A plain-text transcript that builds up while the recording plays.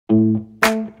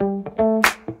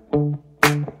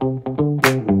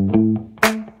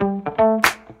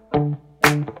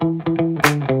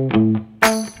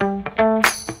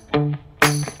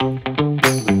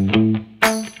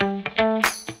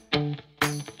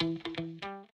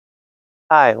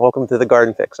Hi, and welcome to the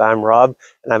Garden Fix. I'm Rob,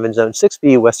 and I'm in Zone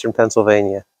 6B, Western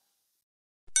Pennsylvania.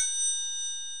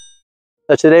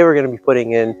 So today we're going to be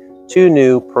putting in two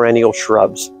new perennial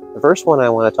shrubs. The first one I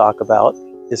want to talk about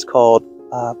is called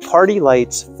Party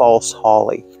Lights False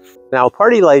Holly. Now,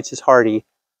 Party Lights is hardy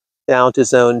down to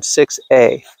Zone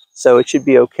 6A, so it should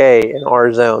be okay in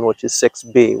our zone, which is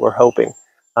 6B, we're hoping.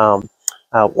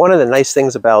 One of the nice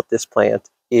things about this plant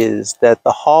is that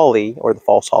the holly, or the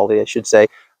false holly, I should say,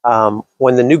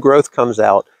 when the new growth comes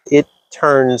out, it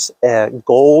turns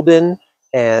golden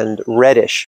and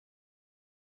reddish.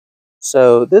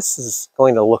 So this is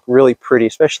going to look really pretty,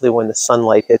 especially when the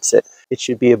sunlight hits it. It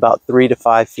should be about 3 to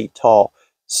 5 feet tall,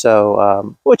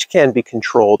 so which can be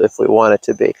controlled if we want it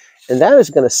to be. And that is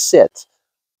going to sit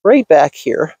right back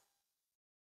here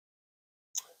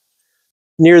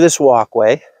near this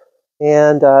walkway.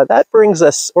 And that brings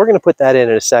us, we're going to put that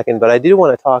in a second, but I do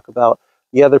want to talk about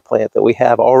the other plant that we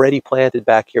have already planted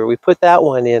back here. We put that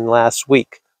one in last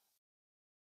week.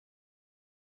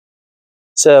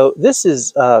 So this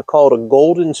is called a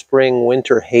Golden Spring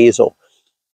Winter Hazel.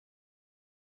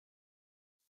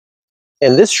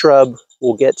 And this shrub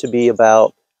will get to be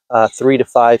about 3 to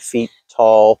 5 feet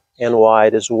tall and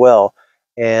wide as well.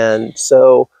 And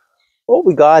so what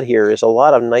we got here is a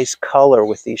lot of nice color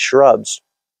with these shrubs.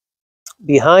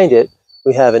 Behind it,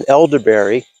 we have an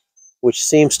elderberry, which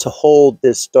seems to hold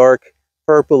this dark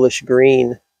purplish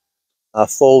green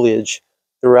foliage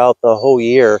throughout the whole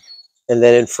year. And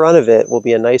then in front of it will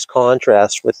be a nice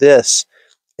contrast with this.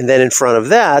 And then in front of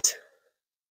that,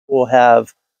 we'll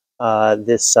have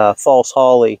this false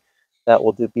holly that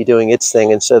will be doing its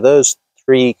thing. And so those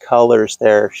three colors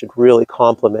there should really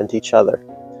complement each other.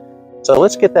 So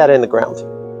let's get that in the ground.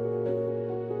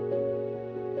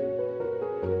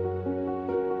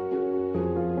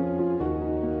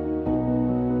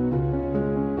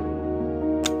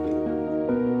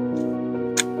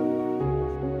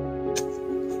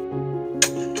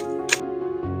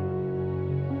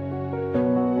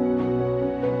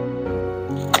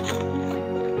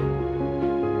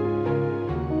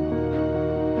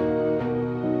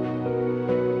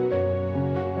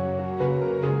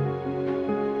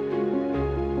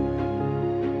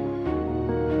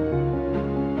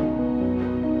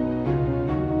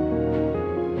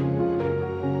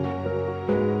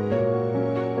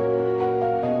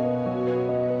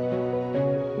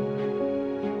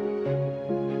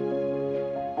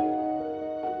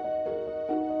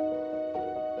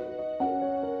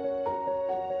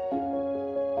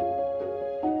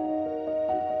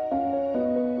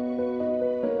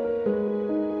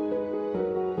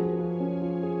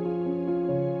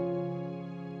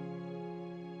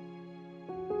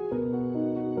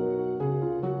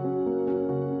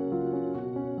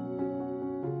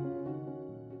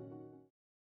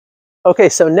 Okay,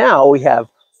 so now we have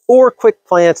 4 quick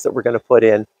plants that we're going to put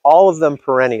in, all of them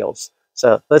perennials.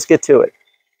 So let's get to it.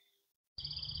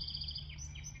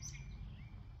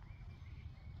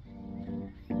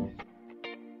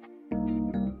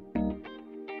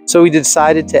 So we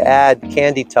decided to add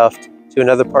candy tuft to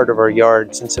another part of our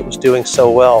yard since it was doing so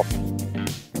well.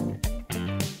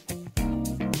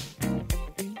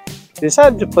 We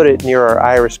decided to put it near our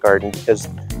iris garden because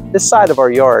this side of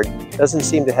our yard doesn't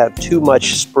seem to have too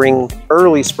much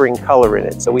early spring color in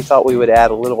it. So we thought we would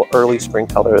add a little early spring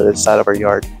color to this side of our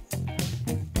yard.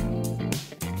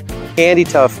 Candy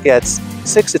tuft gets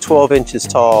 6 to 12 inches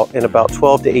tall and about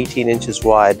 12 to 18 inches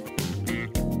wide.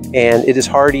 And it is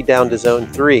hardy down to zone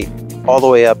 3, all the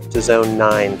way up to zone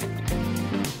 9.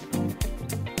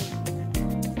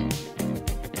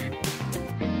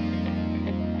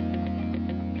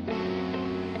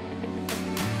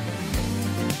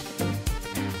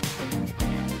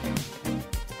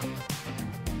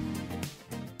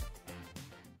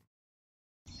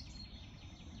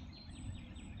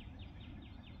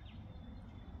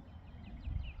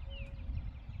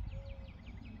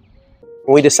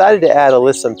 We decided to add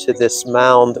Alyssum to this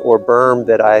mound or berm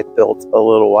that I built a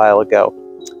little while ago.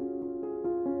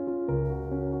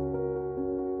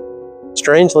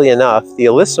 Strangely enough, the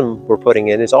Alyssum we're putting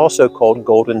in is also called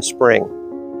Golden Spring.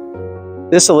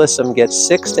 This Alyssum gets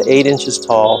 6 to 8 inches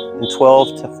tall and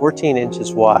 12 to 14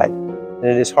 inches wide, and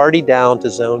it is hardy down to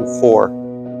zone 4.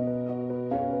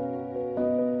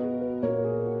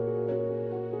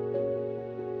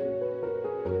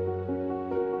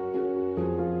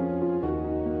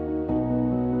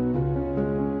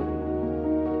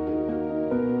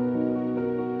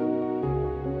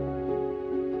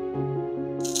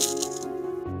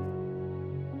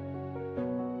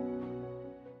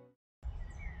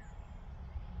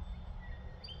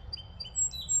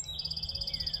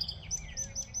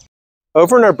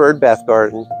 Over in our bird bath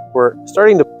garden, we're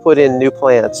starting to put in new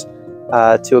plants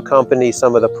to accompany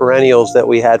some of the perennials that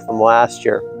we had from last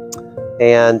year.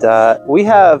 And we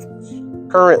have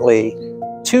currently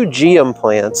 2 Geum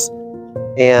plants,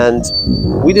 and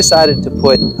we decided to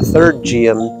put a third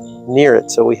Geum near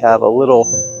it, so we have a little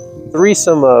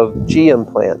threesome of Geum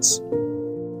plants.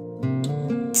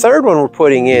 The third one we're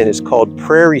putting in is called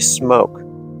Prairie Smoke.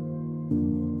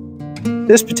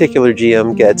 This particular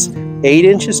Geum gets 8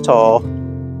 inches tall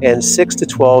and 6 to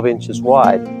 12 inches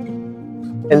wide.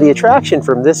 And the attraction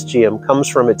from this Geum comes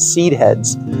from its seed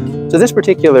heads. So this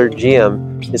particular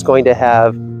Geum is going to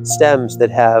have stems that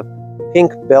have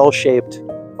pink bell-shaped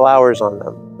flowers on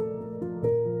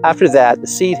them. After that, the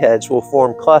seed heads will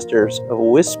form clusters of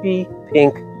wispy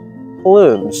pink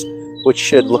plumes, which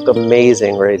should look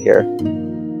amazing right here.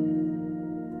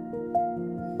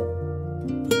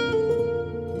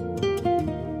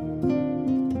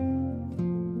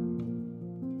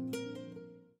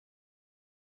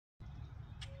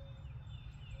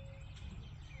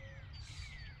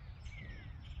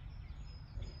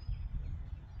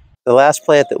 The last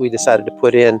plant that we decided to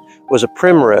put in was a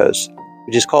Primrose,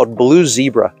 which is called Blue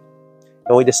Zebra.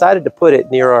 And we decided to put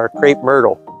it near our crepe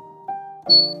myrtle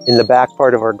in the back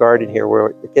part of our garden here where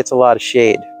it gets a lot of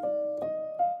shade.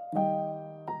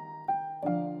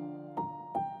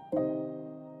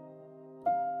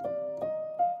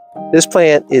 This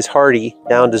plant is hardy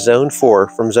down to zone 4,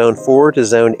 from zone 4 to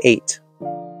zone 8.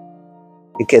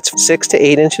 It gets 6 to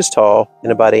 8 inches tall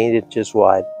and about 8 inches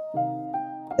wide.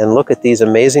 And look at these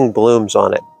amazing blooms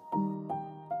on it.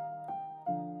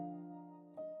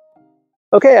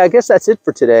 Okay, I guess that's it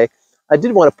for today. I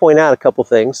did want to point out a couple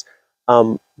things.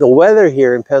 The weather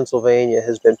here in Pennsylvania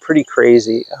has been pretty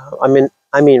crazy. I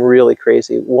mean really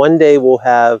crazy. One day we'll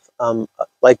have,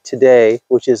 like today,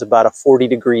 which is about a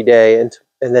 40-degree day, and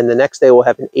then the next day we'll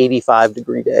have an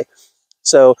 85-degree day.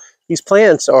 So these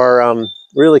plants are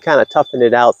really kind of toughing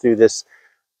it out through this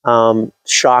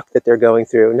shock that they're going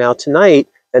through. Now tonight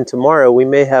and tomorrow we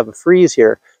may have a freeze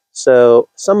here. So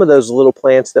some of those little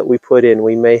plants that we put in,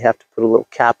 we may have to put a little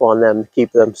cap on them to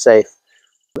keep them safe.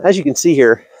 As you can see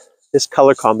here, this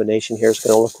color combination here is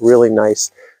going to look really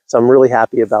nice. So I'm really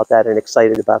happy about that and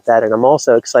excited about that. And I'm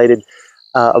also excited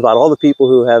about all the people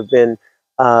who have been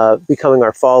becoming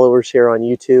our followers here on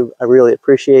YouTube. I really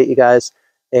appreciate you guys.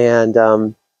 And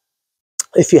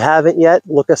if you haven't yet,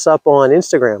 look us up on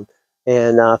Instagram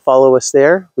and follow us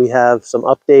there. We have some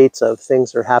updates of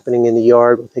things that are happening in the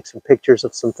yard. We'll take some pictures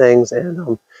of some things, and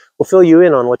we'll fill you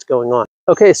in on what's going on.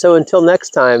 Okay, so until next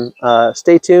time,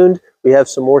 stay tuned. We have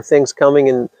some more things coming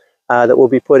in that we'll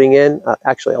be putting in.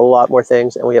 Actually, a lot more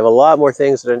things, and we have a lot more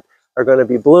things that are going to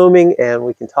be blooming, and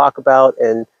we can talk about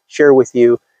and share with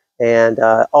you, and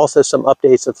also some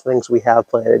updates of things we have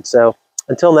planted. So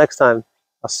until next time,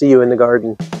 I'll see you in the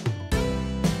garden.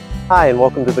 Hi, and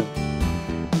welcome to the...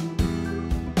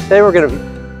 Today we're going to be...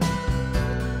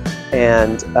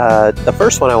 And the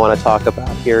first one I want to talk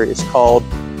about here is called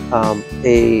And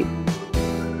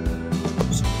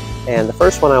the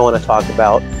first one I want to talk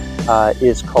about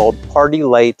is called Party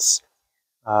Lights,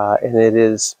 and it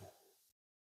is...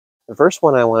 The first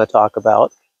one I want to talk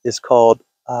about is called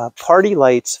Party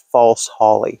Lights False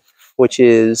Holly, which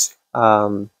is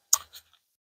now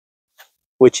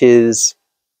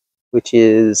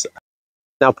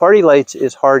Party Lights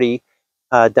is hardy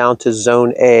down to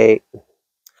zone A.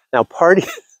 Now Party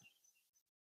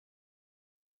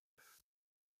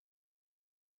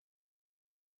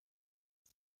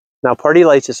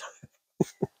Lights is